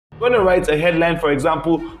Going to write a headline, for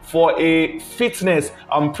example, for a fitness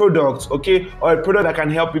product, okay, or a product that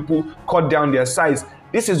can help people cut down their size.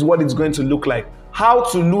 This is what it's going to look like. How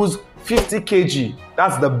to lose 50 kg,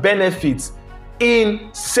 that's the benefits,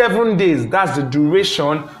 in 7 days, that's the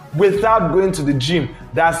duration, without going to the gym.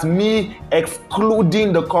 That's me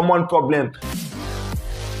excluding the common problem.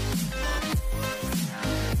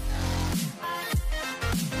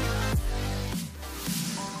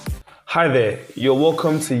 Hi there, you're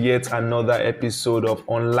welcome to yet another episode of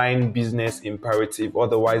Online Business Imperative,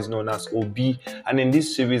 otherwise known as OB. And in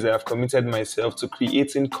this series, I have committed myself to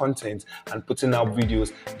creating content and putting out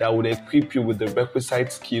videos that would equip you with the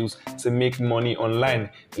requisite skills to make money online.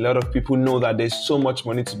 A lot of people know that there's so much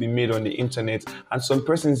money to be made on the internet, and some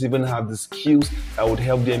persons even have the skills that would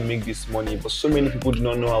help them make this money. But so many people do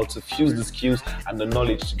not know how to fuse the skills and the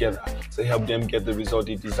knowledge together to help them get the result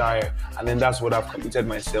they desire. And then that's what I've committed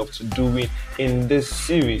myself to doing in this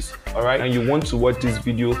series. All right, and you want to watch this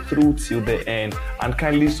video through till the end, and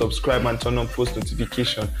kindly subscribe and turn on post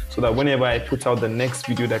notification so that whenever I put out the next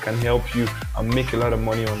video that can help you and make a lot of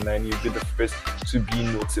money online, you'll be the first to be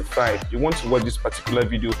notified. You want to watch this particular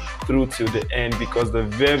video through till the end because the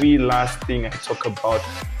very last thing I talk about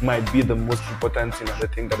might be the most important thing and the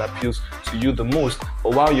thing that appeals to you the most.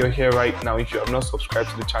 But while you're here right now, if you have not subscribed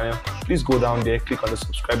to the channel, please go down there, click on the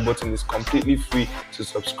subscribe button. It's completely free to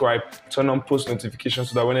subscribe. Turn on post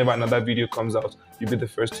notifications so that whenever another video comes out, you'll be the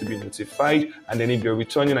first to be notified. And then if you're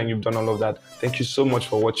returning and you've done all of that, thank you so much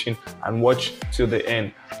for watching, and watch till the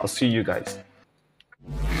end. I'll see you guys.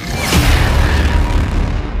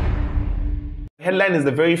 Headline is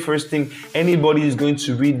the very first thing anybody is going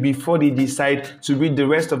to read before they decide to read the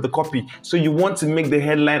rest of the copy. So you want to make the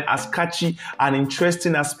headline as catchy and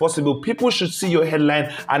interesting as possible. People should see your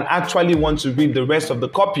headline and actually want to read the rest of the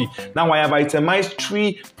copy. Now I have itemized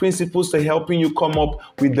 3 principles to helping you come up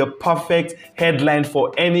with the perfect headline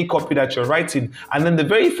for any copy that you're writing. And then the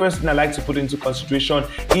very first thing I like to put into consideration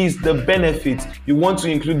is the benefits. You want to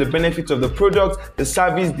include the benefits of the product, the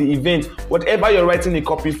service, the event, whatever you're writing a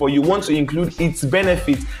copy for, you want to include its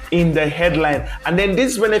benefits in the headline. And then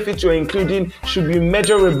these benefits you're including should be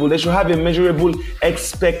measurable. They should have a measurable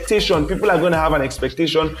expectation. People are going to have an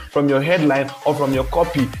expectation from your headline or from your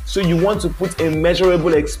copy. So you want to put a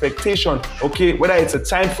measurable expectation, okay? Whether it's a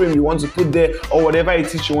time frame you want to put there or whatever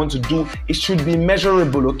it is you want to do, it should be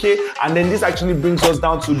measurable, okay? And then this actually brings us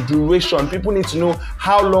down to duration. People need to know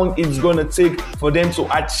how long it's going to take for them to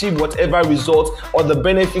achieve whatever result or the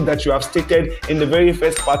benefit that you have stated in the very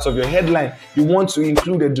first part of your headline. You want to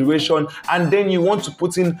include a duration, and then you want to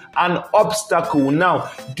put in an obstacle.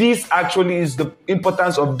 Now, this actually is the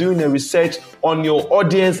importance of doing a research on your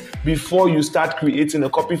audience before you start creating a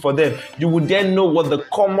copy for them. You would then know what the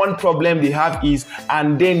common problem they have is,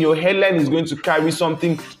 and then your headline is going to carry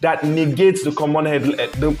something that negates the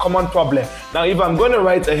common problem. Now, if I'm going to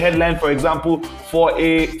write a headline, for example, for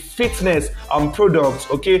a fitness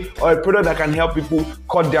product, okay, or a product that can help people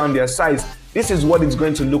cut down their size, this is what it's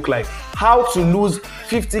going to look like. How to lose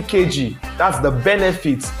 50 kg, that's the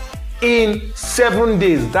benefits, in 7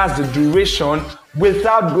 days, that's the duration,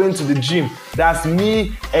 without going to the gym. That's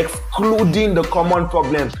me excluding the common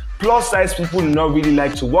problem. Plus size people do not really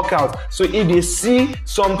like to work out. So if they see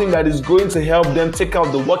something that is going to help them take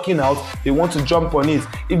out the working out, they want to jump on it.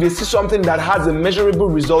 If they see something that has a measurable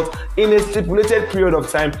result in a stipulated period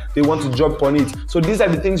of time, they want to jump on it. So these are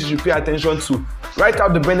the things you should pay attention to. Write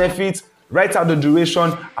out the benefits, write out the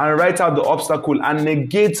duration, and write out the obstacle and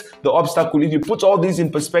negate the obstacle. If you put all these in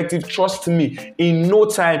perspective, trust me, in no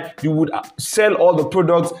time you would sell all the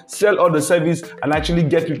products, sell all the service, and actually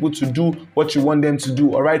get people to do what you want them to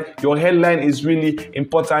do. All right, your headline is really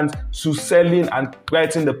important to selling and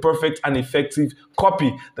writing the perfect and effective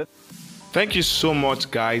copy. Thank you so much,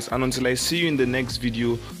 guys, and until I see you in the next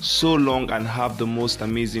video, so long and have the most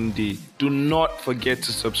amazing day. Do not forget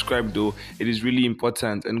to subscribe though, it is really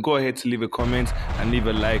important, and go ahead to leave a comment and leave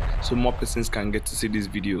a like so more persons can get to see this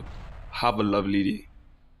video. Have a lovely day.